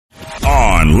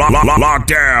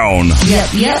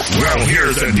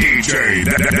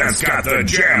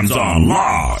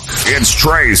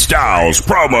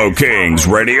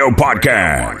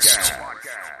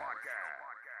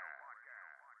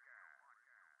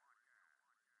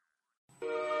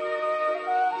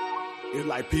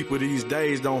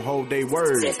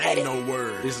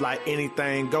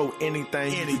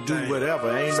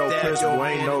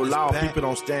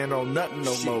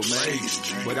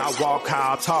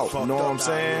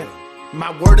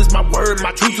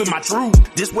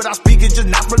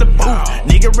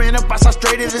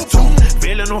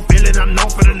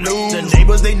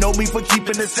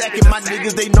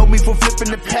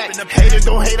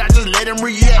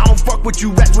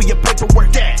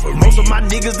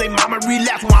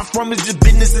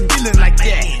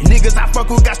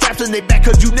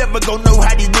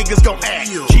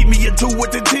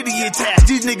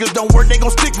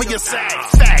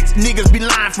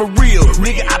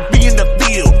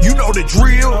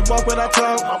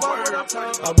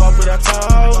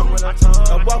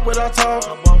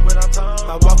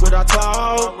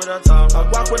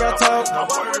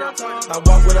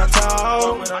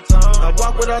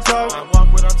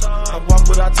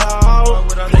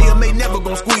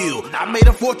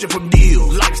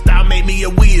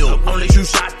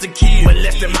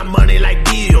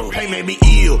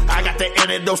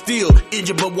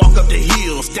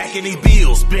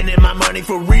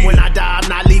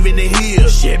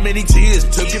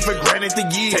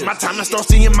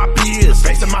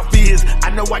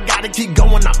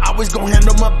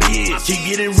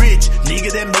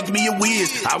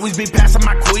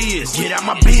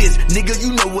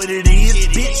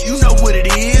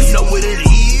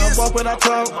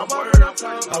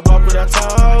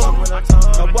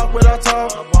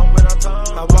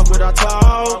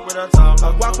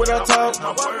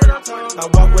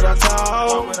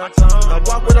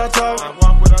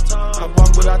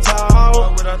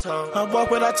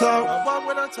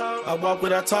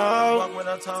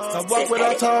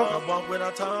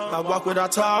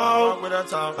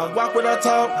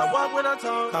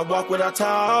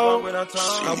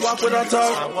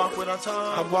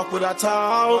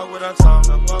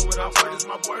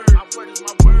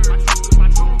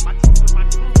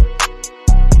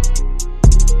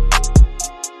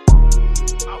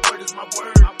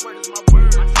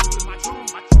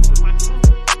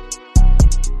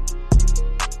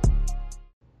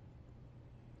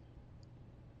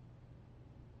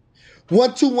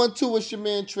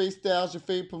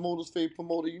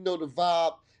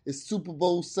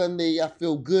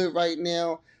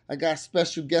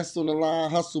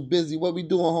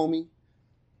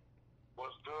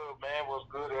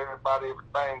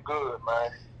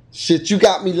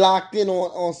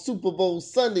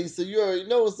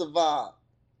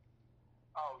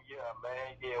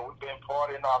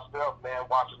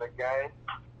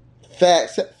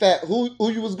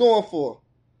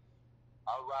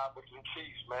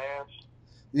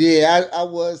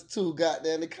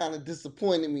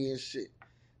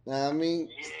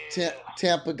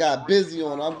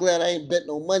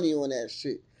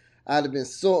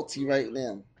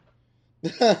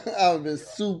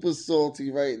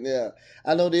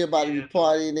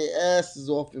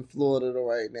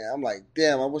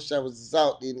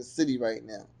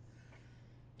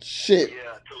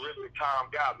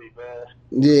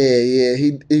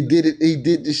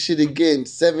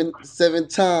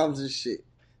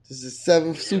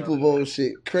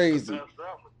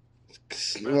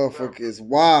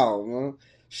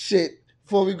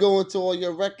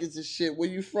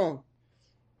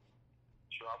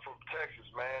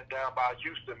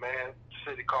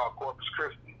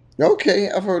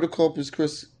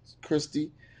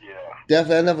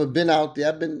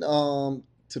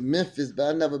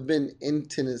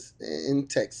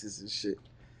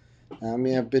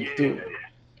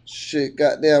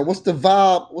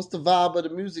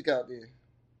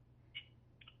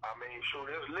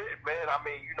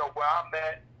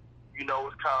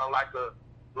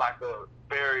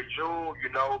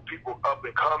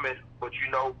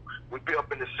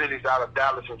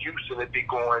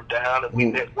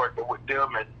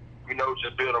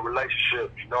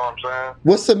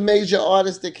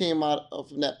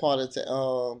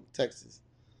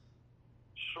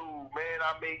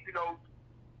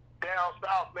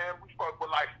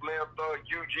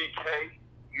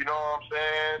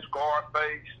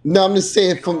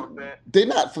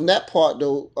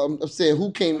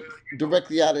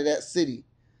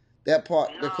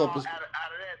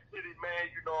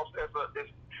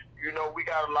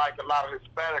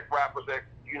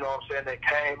you know what I'm saying, that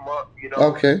came up, you know.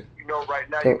 Okay. You know, right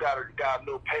now you got a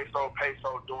little Peso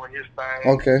doing his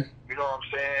thing. Okay. You know what I'm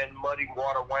saying? Muddy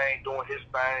Water Wayne doing his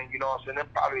thing. You know what I'm saying? They're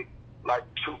probably like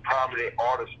two prominent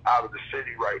artists out of the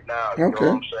city right now. You know what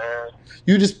I'm saying?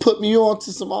 You just put me on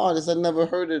to some artists. I never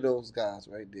heard of those guys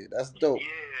right there. That's dope. Yeah,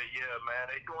 man.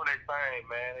 They doing their thing,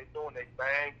 man. They doing their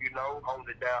thing, you know, holding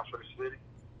it down for the city.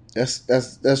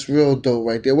 That's real dope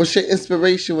right there. What's your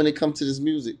inspiration when it comes to this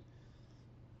music?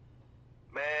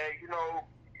 Man, you know,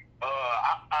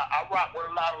 I rock with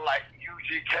a lot of like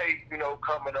UGK, you know,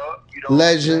 coming up. You know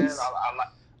Legends. What I'm saying? I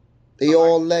like. They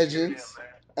all legends.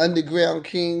 Underground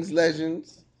Kings,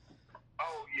 legends.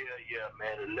 Oh yeah,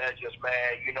 man. The legends,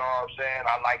 man. You know what I'm saying?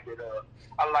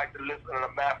 I like to listen to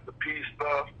the Masterpiece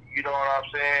stuff. You know what I'm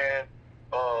saying?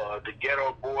 The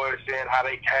Ghetto Boys saying how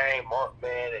they came up,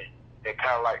 man, and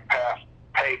kind of like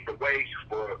paved the way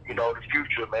for, you know, the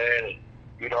future, man. And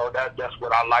you know, that's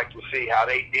what I like to see, how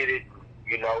they did it.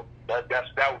 You know, that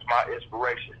was my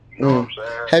inspiration. You know what I'm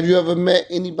saying? Have you ever met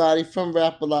anybody from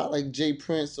Rap A Lot like Jay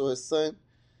Prince or his son?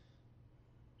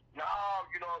 No,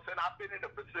 you know what I'm saying? I've been in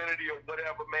the vicinity or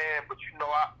whatever, man, but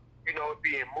it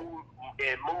be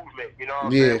in movement, you know what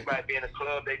I'm saying? We might be in a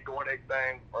club, they doing their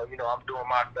thing, or, you know, I'm doing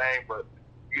my thing, but,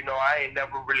 you know, I ain't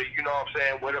never really, you know what I'm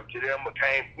saying, went up to them or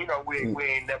came, you know, we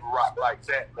ain't never rocked like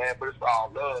that, man, but it's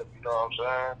all love, you know what I'm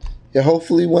saying? Yeah,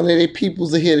 hopefully one of their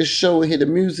peoples will hear the show and hear the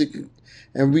music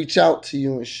and reach out to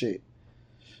you and shit.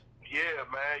 Yeah,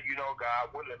 man, you know, God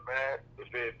willing, man,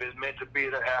 if it's meant to be,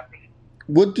 it'll happen.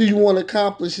 What do you want to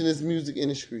accomplish in this music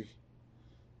industry?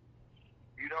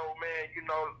 You know, man, you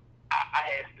know, I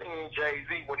had seen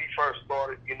Jay-Z when he first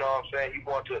started, you know what I'm saying? He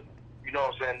wanted to, you know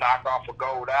what I'm saying, knock off a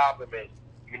gold album. And,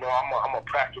 you know, I'm a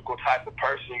practical type of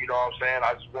person, you know what I'm saying?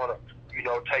 I just want to, you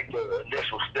know, take the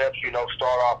initial steps, you know,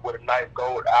 start off with a nice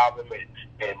gold album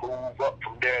and move up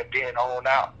from there and then on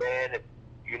out, man. And,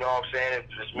 you know what I'm saying? If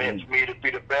it's meant for me to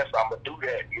be the best, I'm going to do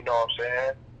that, you know what I'm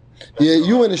saying? Yeah,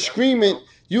 you in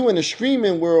the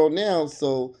screaming world now,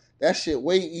 so that shit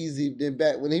way easy than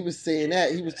back when he was saying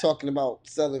that. He was talking about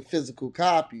selling physical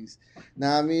copies.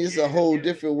 Now, I mean, it's a whole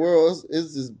different world.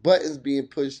 It's just buttons being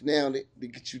pushed now to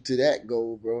get you to that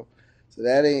goal, bro. So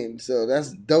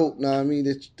that's dope. Now, I mean,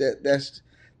 that's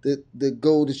the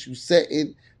goal that you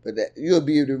setting, but that you'll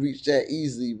be able to reach that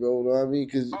easily, bro. Know what I mean?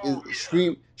 Because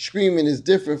screaming is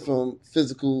different from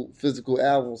physical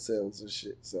album sales and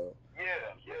shit. So.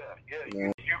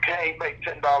 Yeah. You can't make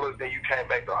 $10, then you can't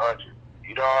make $100.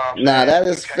 You know what I'm saying? Nah, that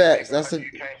is facts. You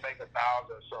can't make 1,000.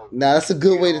 So that's a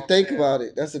good way to think about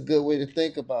it. That's a good way to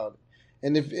think about it.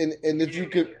 And if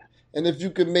you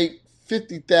could make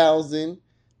 50,000,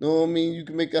 know what I mean? You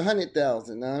can make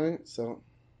 100,000. Know what I mean? So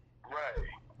right.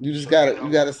 You just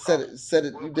gotta set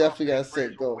it. You definitely gotta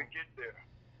set goal.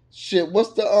 Shit,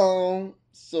 what's the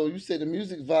So you say the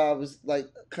music vibe is like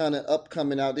kind of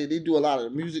upcoming out there. They do a lot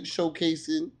of music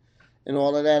showcasing and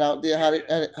all of that out there.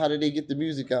 How did they get the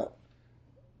music out?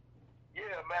 Yeah,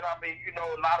 man. I mean, you know,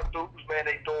 a lot of dudes, man.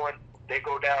 They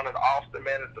go down in Austin,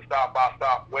 man. It's the South by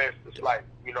Southwest. It's like,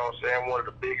 you know what I'm saying, one of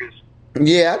the biggest.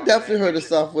 Yeah, I definitely heard of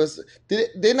Southwest.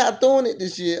 They're not doing it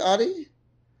this year, are they?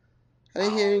 I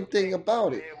didn't hear anything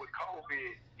about it. With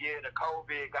COVID, the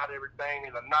COVID got everything in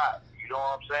a knot. You know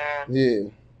what I'm saying? Yeah.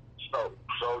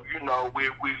 So you know, we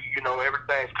you know,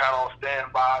 everything's kind of on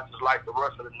standby, just like the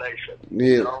rest of the nation. Yeah.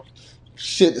 You know?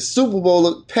 Shit, the Super Bowl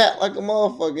looked packed like a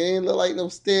motherfucker. It ain't look like no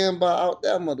standby out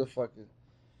that motherfucker.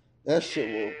 That shit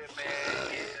was. Yeah, man.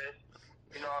 Yeah.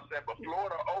 You know what I'm saying? But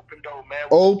Florida open though, man.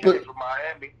 Open from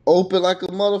Miami. Open like a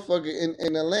motherfucker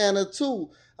in Atlanta too.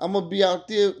 I'm gonna be out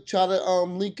there, try to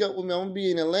link up with me. I'm gonna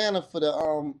be in Atlanta for the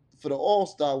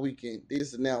All-Star weekend. They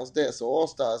just announced that, so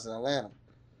All-Stars in Atlanta.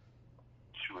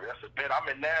 Sure, that's a bet. I'm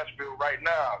in Nashville right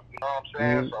now. You know what I'm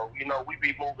saying? Mm-hmm. So, you know, we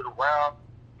be moving around.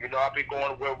 You know, I be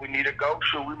going where we need to go.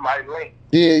 Sure, we might link.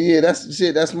 Yeah, that's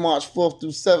shit. That's March 4th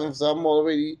through 7th. So I'm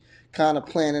already kind of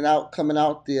planning out, coming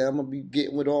out there. I'm gonna be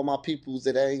getting with all my peoples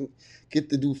that I ain't get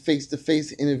to do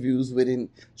face-to-face interviews with and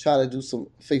try to do some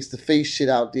face-to-face shit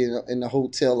out there in the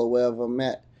hotel or wherever I'm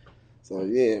at. So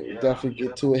yeah, definitely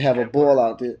get to it. Have a ball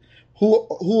out there.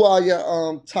 Who are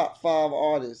your top 5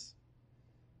 artists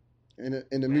in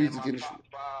the music industry?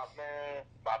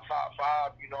 My top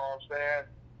 5, you know what I'm saying?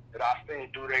 That I seen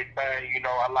do their thing. You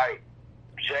know, I like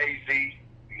Jay-Z.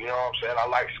 You know what I'm saying? I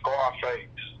like Scarface.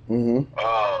 Mm-hmm.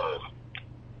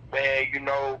 Man, you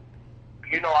know,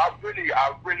 I really, you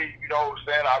know what I'm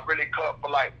saying? I really cut for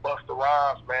like Busta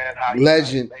Rhymes, man. How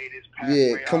legend. He, like, made his pathway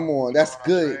yeah, come out, on, that's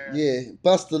good. Yeah,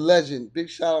 Busta legend. Big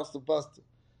shout outs to Busta.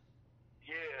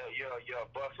 Yeah,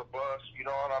 Busta Bust. You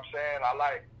know what I'm saying? I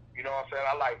like You know what I'm saying?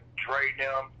 I like Dre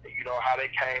them, you know, how they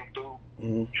came through.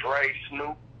 Dre,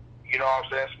 Snoop, you know what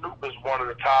I'm saying? Snoop is one of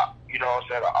the top, you know what I'm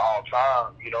saying, of all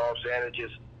time. You know what I'm saying? It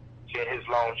just seeing his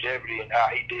longevity and how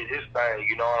he did his thing,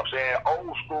 you know what I'm saying?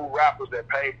 Old school rappers that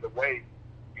paved the way,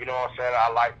 you know what I'm saying?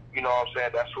 I like, you know what I'm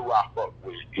saying? That's who I fuck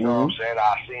with. You know what I'm saying?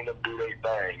 I seen them do their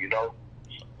thing, you know?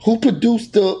 Who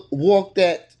produced the Walk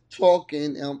That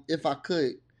Talking, If I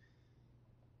Could?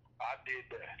 I did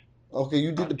that. Okay,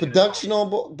 you did the production on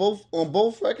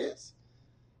both records?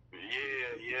 Yeah,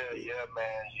 man.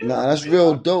 Yeah, Nah, that's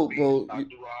real dope, bro. I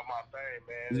do all my thing,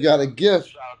 man. You got a gift.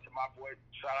 Shout out to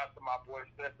my boy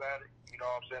Steph Addict. You know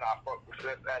what I'm saying? I fuck with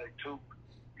Steph Addict too.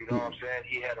 You know what I'm saying?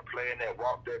 He had a play in that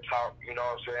Walk That Talk, you know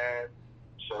what I'm saying?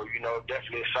 So, you know,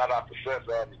 definitely a shout out to Steph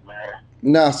Addict, man.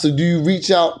 Nah, so do you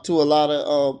reach out to a lot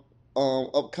of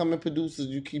upcoming producers?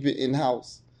 You keep it in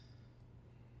house?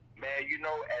 Man, you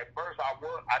know, at first I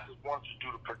just wanted to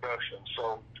do the production.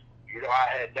 So, you know, I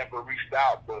had never reached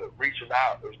out, but reaching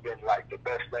out has been like the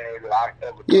best thing that I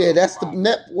ever done. Yeah, that's the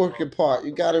networking part.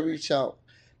 You gotta reach out.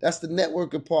 That's the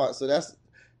networking part. So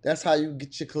that's how you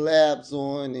get your collabs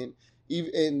on,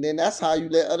 and then that's how you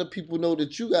let other people know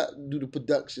that you got to do the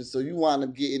production. So you wind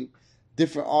up getting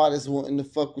different artists wanting to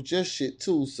fuck with your shit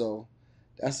too. So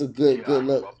that's a good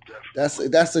look.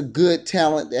 That's a good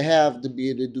talent to have, to be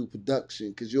able to do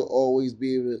production, because you'll always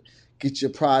be able to get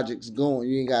your projects going.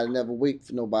 You ain't gotta never wait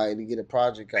for nobody to get a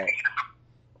project out.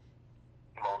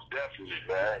 Most definitely,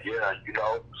 man. Yeah, you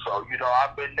know. So, you know,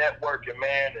 I've been networking,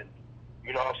 man, and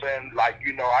you know what I'm saying? Like,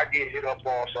 you know, I get hit up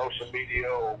on social media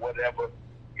or whatever,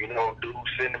 you know, dudes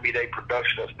sending me their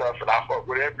production and stuff, and I fuck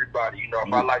with everybody. You know,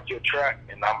 if I like your track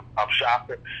and I'm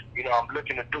shopping, you know, I'm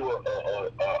looking to do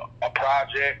a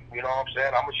project, you know what I'm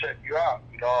saying? I'm gonna check you out.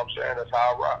 You know what I'm saying? That's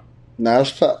how I rock. Now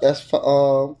that's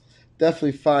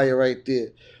definitely fire right there.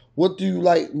 What do you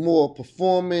like more,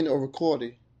 performing or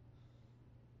recording?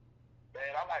 Man,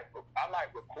 I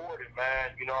like recording,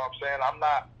 man. You know what I'm saying? I'm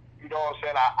not, you know what I'm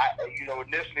saying? I you know,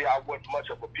 initially I wasn't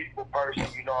much of a people person,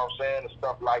 you know what I'm saying, and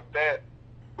stuff like that.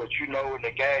 But you know, in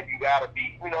the game, you gotta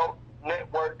be, you know,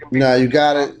 networking. Nah, you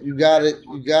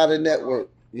gotta network.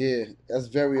 Yeah, that's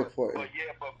very important.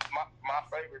 But my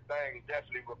favorite thing is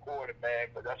definitely recording, man,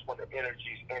 because that's when the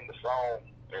energy's in the song,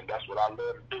 and that's what I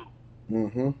love to do.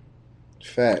 Mm-hmm.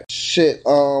 Fact. Shit.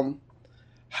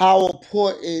 How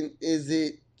important is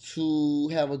it to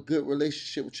have a good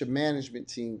relationship with your management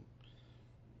team?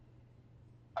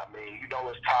 I mean, you know,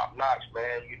 it's top notch,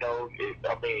 man. You know,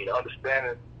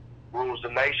 understanding rules the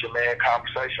nation, man.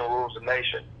 Conversation rules the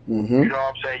nation. Mm-hmm. You know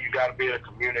what I'm saying? You got to be able to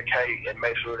communicate and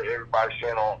make sure that everybody's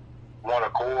in on one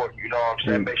accord. You know what I'm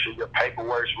saying? Make sure your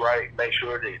paperwork's right. Make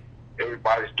sure that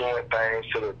everybody's doing things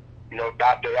to, you know,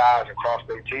 dot their I's and cross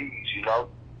their T's, you know?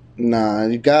 Nah,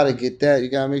 you gotta get that. You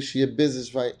gotta make sure your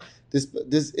business right.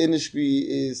 This industry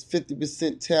is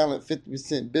 50% talent,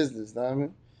 50% business. Know what I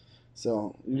mean?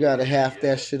 So you gotta have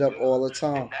that shit up all the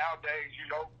time. And nowadays, you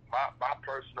know, my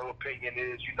personal opinion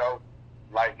is, you know,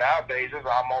 like nowadays it's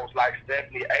almost like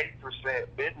 70, 80%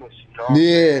 business, you know?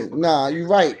 Yeah, nah, you're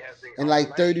right. And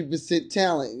like 30%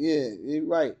 talent. Yeah, you're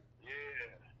right. Yeah.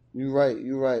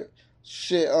 You're right.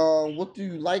 Shit, what do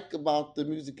you like about the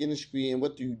music industry, and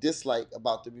what do you dislike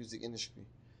about the music industry?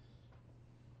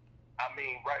 I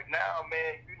mean, right now,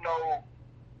 man, you know,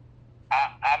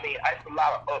 I mean, it's a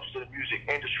lot of ups to the music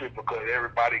industry because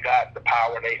everybody got the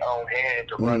power in their own hand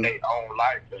to run their own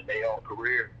life and their own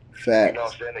career. Facts. You know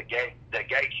what I'm saying? The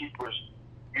gatekeepers,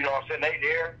 you know what I'm saying, they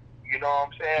there, you know what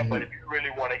I'm saying? But if you really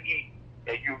want to eat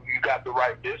and you got the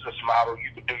right business model, you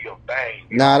can do your thing.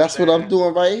 Nah, that's what I'm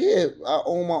doing right here. I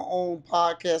own my own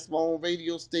podcast, my own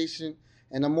radio station,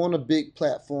 and I'm on a big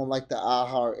platform like the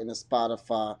iHeart and the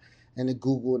Spotify and the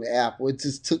Google and the Apple. It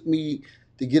just took me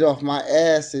to get off my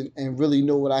ass and really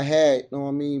know what I had, you know what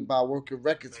I mean, by working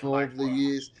records for over the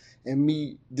years, and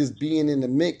me just being in the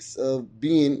mix of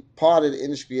being part of the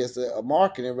industry as a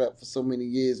marketing rep for so many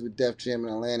years with Def Jam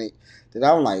and Atlantic, that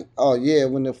I'm like, oh yeah,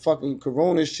 when the fucking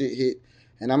Corona shit hit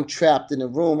and I'm trapped in the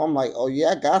room, I'm like, oh yeah,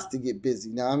 I got to get busy,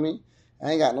 you know what I mean?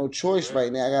 I ain't got no choice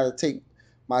right now. I got to take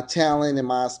my talent and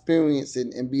my experience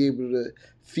and be able to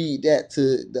feed that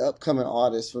to the upcoming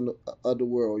artists from the other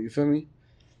world, you feel me?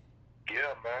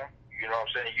 Yeah, man. You know what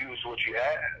I'm saying? Use what you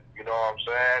have. You know what I'm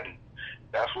saying?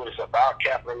 That's what it's about,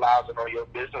 capitalizing on your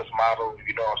business model,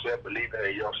 you know what I'm saying? Believing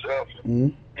in yourself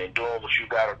and doing what you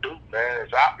got to do, man.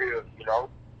 It's out here, you know?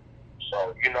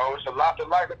 So, you know, it's a lot to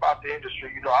like about the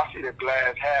industry. You know, I see the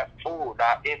glass half full,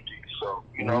 not empty. So,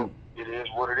 you know, it is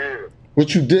what it is.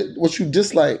 What you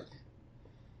dislike?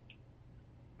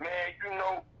 Man,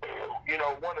 you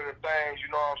know, one of the things,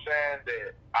 you know what I'm saying,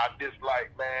 that I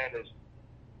dislike, man, is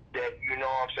that, you know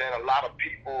what I'm saying, a lot of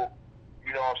people,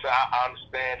 you know what I'm saying, I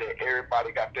understand that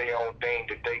everybody got their own thing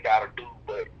that they got to do,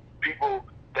 but people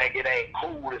think it ain't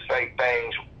cool to say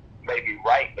things maybe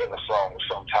right in a song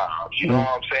sometimes, you know what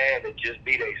I'm saying, and just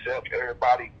be themselves.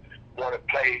 Everybody want to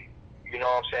play, you know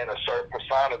what I'm saying, a certain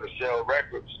persona to sell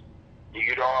records.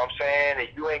 You know what I'm saying? And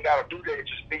you ain't got to do that.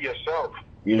 Just be yourself.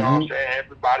 You know what I'm saying?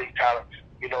 Everybody kind of,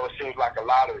 you know, it seems like a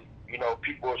lot of, you know,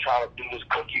 people are trying to do this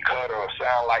cookie cutter or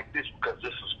sound like this because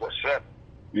this is what's selling.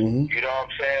 You know what I'm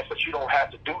saying? But you don't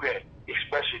have to do that.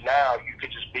 Especially now, you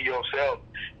can just be yourself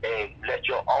and build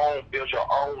your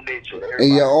own niche.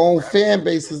 And your own fan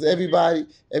base, because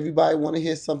everybody want to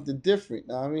hear something different.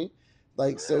 Know what I mean?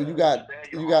 Like, so you got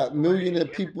millions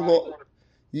of people.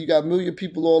 You got million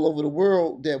people all over the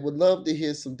world that would love to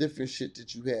hear some different shit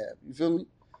that you have. You feel me?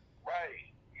 Right.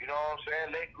 You know what I'm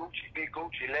saying? Let Gucci be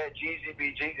Gucci. Let Jeezy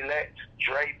be Jeezy. Let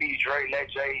Dre be Dre. Let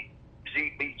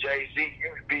Jay-Z be Jay-Z.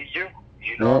 You be you.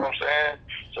 You know what I'm saying?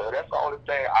 So that's the only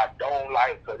thing I don't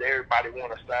like, because everybody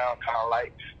want to sound kind of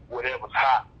like whatever's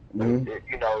hot.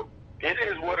 You know, it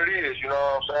is what it is. You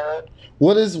know what I'm saying?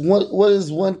 What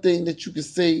is one thing that you could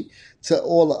say to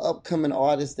all the upcoming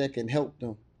artists that can help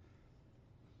them?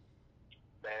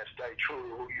 Man, stay true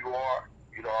to who you are,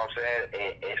 you know what I'm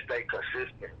saying, and stay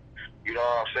consistent. You know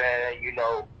what I'm saying? You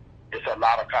know, it's a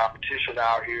lot of competition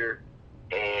out here,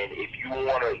 and if you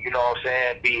want to, you know what I'm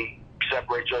saying,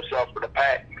 separate yourself from the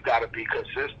pack, you got to be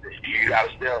consistent. You got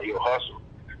to stay on your hustle.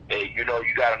 And, you know,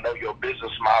 you got to know your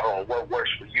business model and what works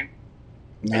for you.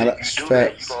 And if you do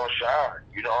that, you're going to shine.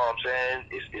 You know what I'm saying?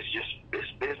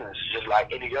 It's business, just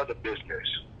like any other business.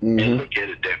 And look at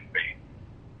it that way.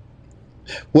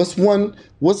 What's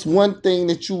one thing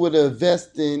that you would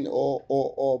invest in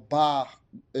or buy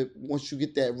once you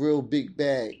get that real big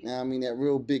bag? You know what I mean, that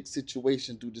real big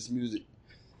situation through this music.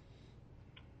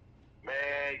 Man,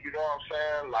 you know what I'm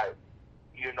saying? Like,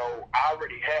 you know, I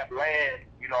already have land.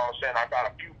 You know what I'm saying? I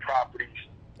got a few properties.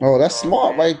 Oh, that's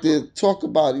smart right there. Talk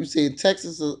about it. You say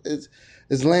Texas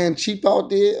is land cheap out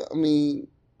there? I mean,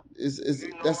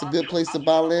 that's a good place to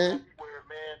buy land? Everywhere,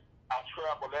 man. I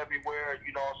travel everywhere,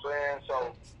 you know what I'm saying?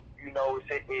 So, you know,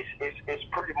 it's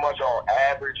pretty much on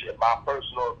average, in my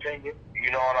personal opinion.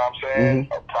 You know what I'm saying?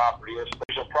 A property.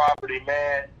 It's a property,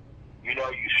 man. You know,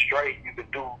 you straight. You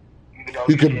can do, you know,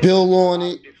 you can build on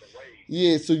it.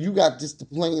 Yeah, so you got just the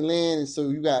plain land, and so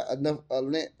you got enough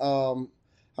land.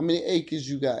 How many acres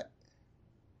you got?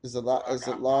 Is it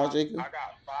large acre? I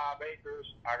got 5 acres.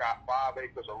 I got 5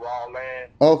 acres of raw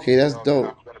land. Okay, that's dope.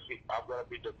 I'm gonna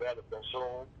be developing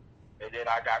soon, and then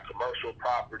I got commercial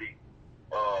property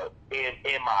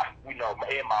in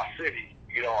my city.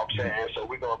 You know what I'm saying? So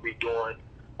we're gonna be doing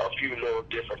a few little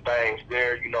different things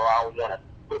there. You know, I don't want to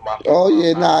put my. Oh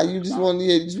yeah, nah. You just want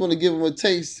to give them a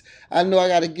taste. I know I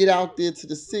got to get out there to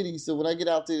the city. So when I get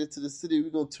out there to the city, we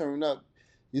gonna turn up.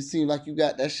 You seem like you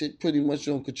got that shit pretty much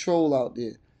on control out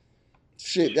there.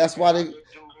 Shit, that's why they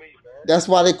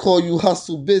call you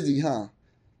Hussle Bizzy, huh?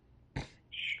 Man,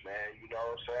 you know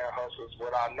what I'm saying? Hustle is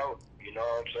what I know. You know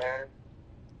what I'm saying?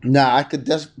 Nah, I could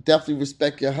definitely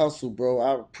respect your hustle, bro.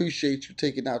 I appreciate you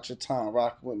taking out your time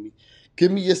rocking with me.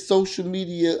 Give me your social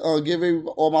media. Give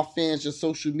all my fans your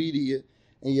social media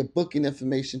and your booking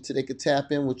information so they can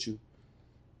tap in with you.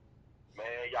 Man,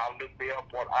 y'all look me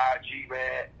up on IG,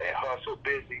 man, at Hussle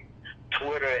Bizzy,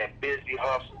 Twitter and Bizzy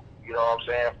Hussle. You know what I'm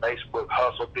saying? Facebook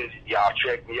Hussle Bizzy. Y'all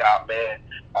check me out, man.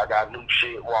 I got new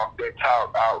shit. Walk that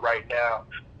talk out right now.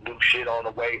 New shit on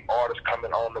the way. Artists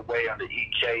coming on the way under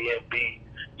EKMB.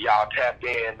 Y'all tap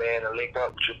in, man, and link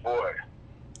up with your boy.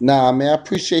 Nah, man, I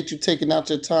appreciate you taking out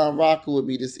your time rocking with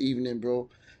me this evening, bro.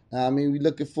 Nah, I mean, we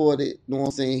looking forward to, you know what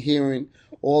I'm saying, hearing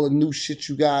all the new shit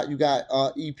you got. You got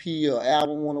EP or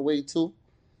album on the way too?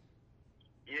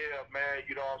 Yeah, man,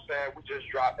 you know what I'm saying? We just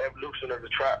dropped Evolution of the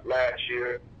Trap last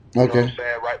year. You know what I'm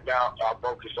saying? Right now, I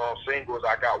focus on singles.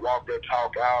 I got Walk That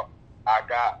Talk out. I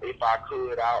got If I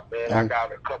Could out, man. I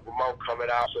got a couple more coming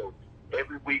out. So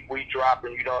every week we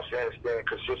dropping, you know what I'm saying, staying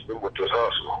consistent with this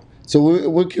hustle. So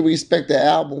when can we expect the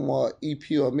album or EP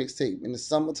or mixtape? In the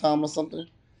summertime or something?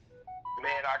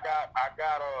 Man, I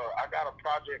got a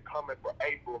project coming for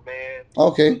April, man.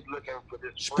 Okay. Looking for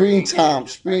this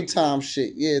springtime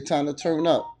shit. Yeah, time to turn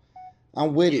up.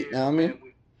 I'm with it. Know what I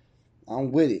mean?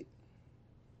 I'm with it.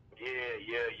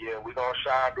 Yeah. We're going to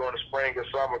shine during the spring and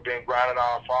summer, been grinding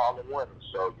all fall and winter.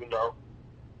 So, you know.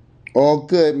 All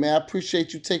good, man. I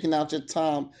appreciate you taking out your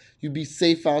time. You be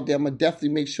safe out there. I'm going to definitely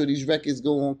make sure these records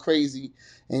go on crazy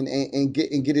and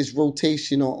get this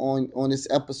rotation on this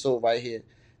episode right here.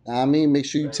 Know what I mean? Make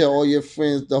sure you tell all your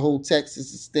friends, the whole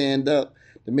Texas, to stand up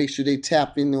to make sure they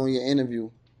tap in on your interview.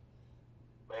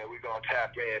 Man, we're going gonna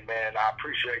tap in, man. I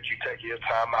appreciate you taking your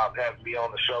time out and having me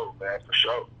on the show, man, for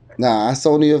sure. Nah, it's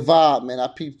only a vibe, man. I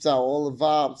peeped out all the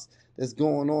vibes that's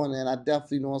going on, and I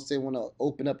definitely, you know what I'm saying, want to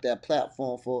open up that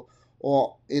platform for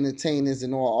all entertainers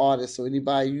and all artists. So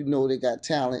anybody you know that got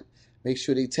talent, make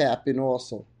sure they tap in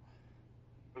also.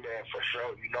 Man, for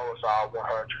sure. You know it's all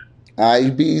 100. All right,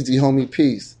 you be easy, homie.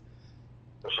 Peace.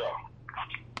 For sure.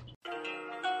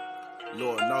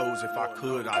 Lord knows if I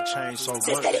could, I'd change so much.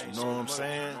 You know what I'm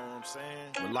saying?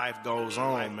 But life goes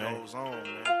on, man.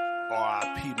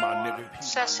 R.I.P. my nigga.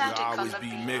 You'll always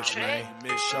be missed, man.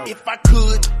 If I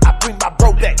could, I'd bring my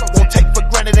bro back. Won't take for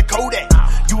granted a Kodak.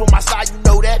 You on my side, you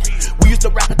know that. We used to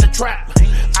rap at the trap.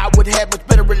 I would have much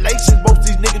better relations. Most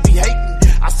these niggas be hating.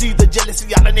 I see the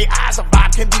jealousy all in their eyes. A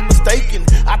vibe can be mistaken.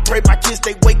 I pray my kids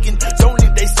stay waking. Don't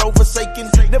leave they soul forsaken.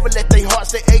 Never let their hearts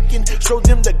stay aching. Show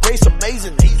them the grace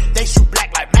amazing. They shoot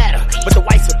black like matter, but the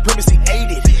white supremacy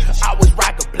aided. I was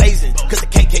rock a blazing, cause the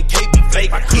KKK be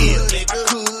fake. If I could, if I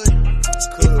could.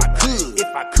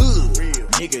 If I could,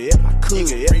 nigga, if I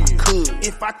could,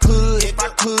 if I could, if I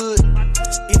could,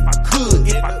 if I could,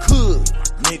 if I could,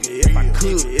 nigga, if I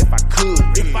could, if I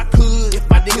could, if I could, if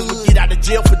my niggas would get out of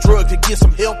jail for drugs and get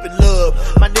some help and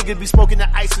love. My niggas be smoking the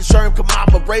ice and sherm, come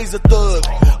I'ma raise a thug.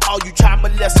 All you child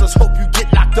molesters, hope you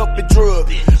get locked up in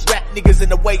drugs. Rap niggas in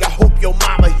the way, I hope your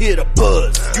mama hear the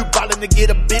buzz. You ballin' to get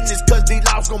a business, cause these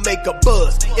laws gon' make a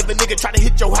buzz. If a nigga try to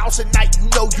hit your house at night, you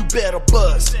know you better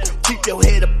buzz. Keep your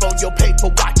head up on your paper,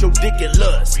 watch your dick and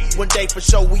lust. One day for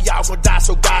sure we all gon' die,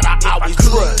 so God I always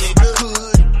trust. If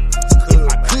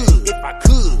I could, if I could, if I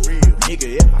could,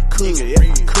 nigga, if I could,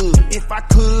 if I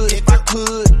could, if I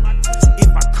could,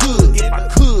 if I could, if I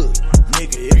could,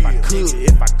 nigga, if I could,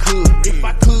 if I could, if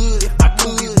I could, if I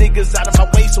could, these niggas out of my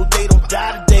way so they don't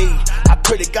die today. I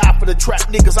pray to God for the trap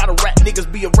niggas, all the rap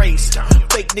niggas be erased.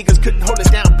 Fake niggas couldn't hold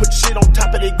it down, put shit on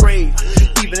top of their grave.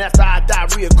 Even after I die,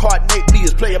 reincarnate me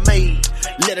as player made.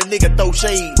 Let a nigga throw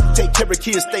shade, take care of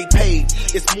kids, stay paid.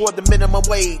 It's more than minimum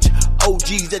wage.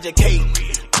 OGs educate,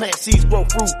 plant seeds, grow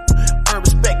fruit. Earn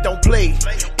respect, don't play.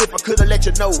 If I could've let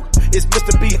you know, it's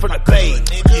Mr. B from the Bay.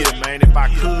 Yeah, man, if I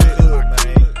could,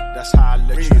 man, that's how I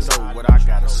let you know what I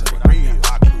gotta say. If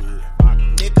I could,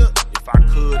 nigga, if I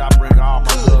could, I bring all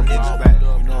my love back.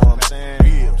 You know what I'm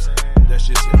saying? That's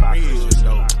just if I could,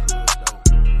 though.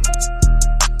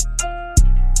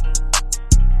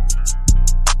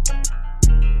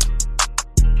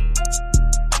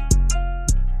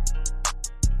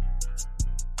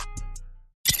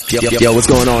 Yo, what's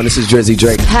going on? This is Drizzy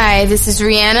Drake. Hi, this is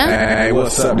Rihanna. Hey,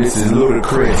 what's up? This is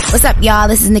Ludacris. What's up, y'all?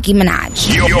 This is Nicki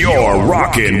Minaj. You're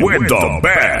rocking with the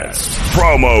best.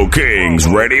 Promo Kings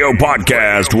Radio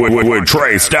Podcast with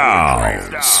Trey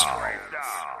Styles.